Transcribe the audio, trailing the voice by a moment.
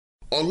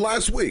on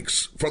last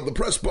week's From the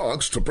Press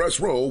Box to Press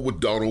Row with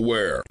Donald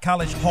Ware.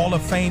 College Hall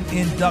of Fame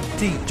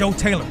inductee, Joe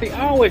Taylor.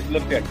 I always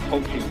looked at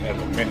coaching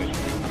as a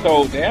ministry.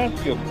 So to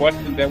answer your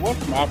question, there was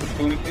some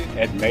opportunity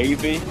at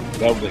Navy.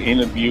 There was an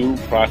interview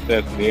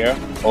process there.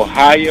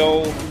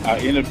 Ohio, I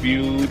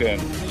interviewed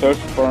and search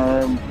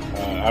firm.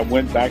 I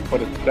went back for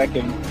the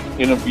second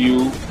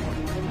interview.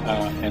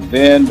 And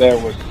then there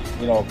was,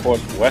 of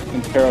course,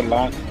 Western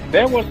Carolina.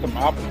 There was some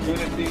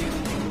opportunities.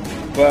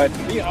 But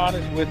to be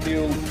honest with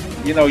you,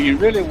 you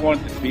really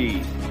want to be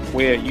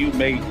where you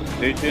made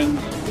decisions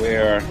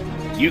where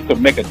you could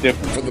make a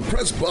difference. From the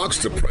Press Box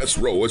to Press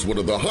Row is one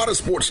of the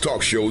hottest sports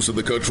talk shows in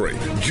the country.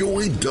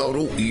 Join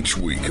Donald each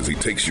week as he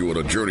takes you on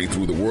a journey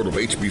through the world of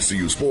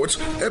HBCU sports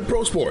and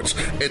pro sports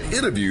and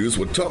interviews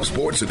with top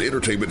sports and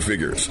entertainment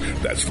figures.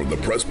 That's From the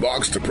Press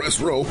Box to Press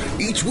Row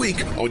each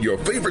week on your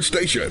favorite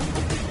station.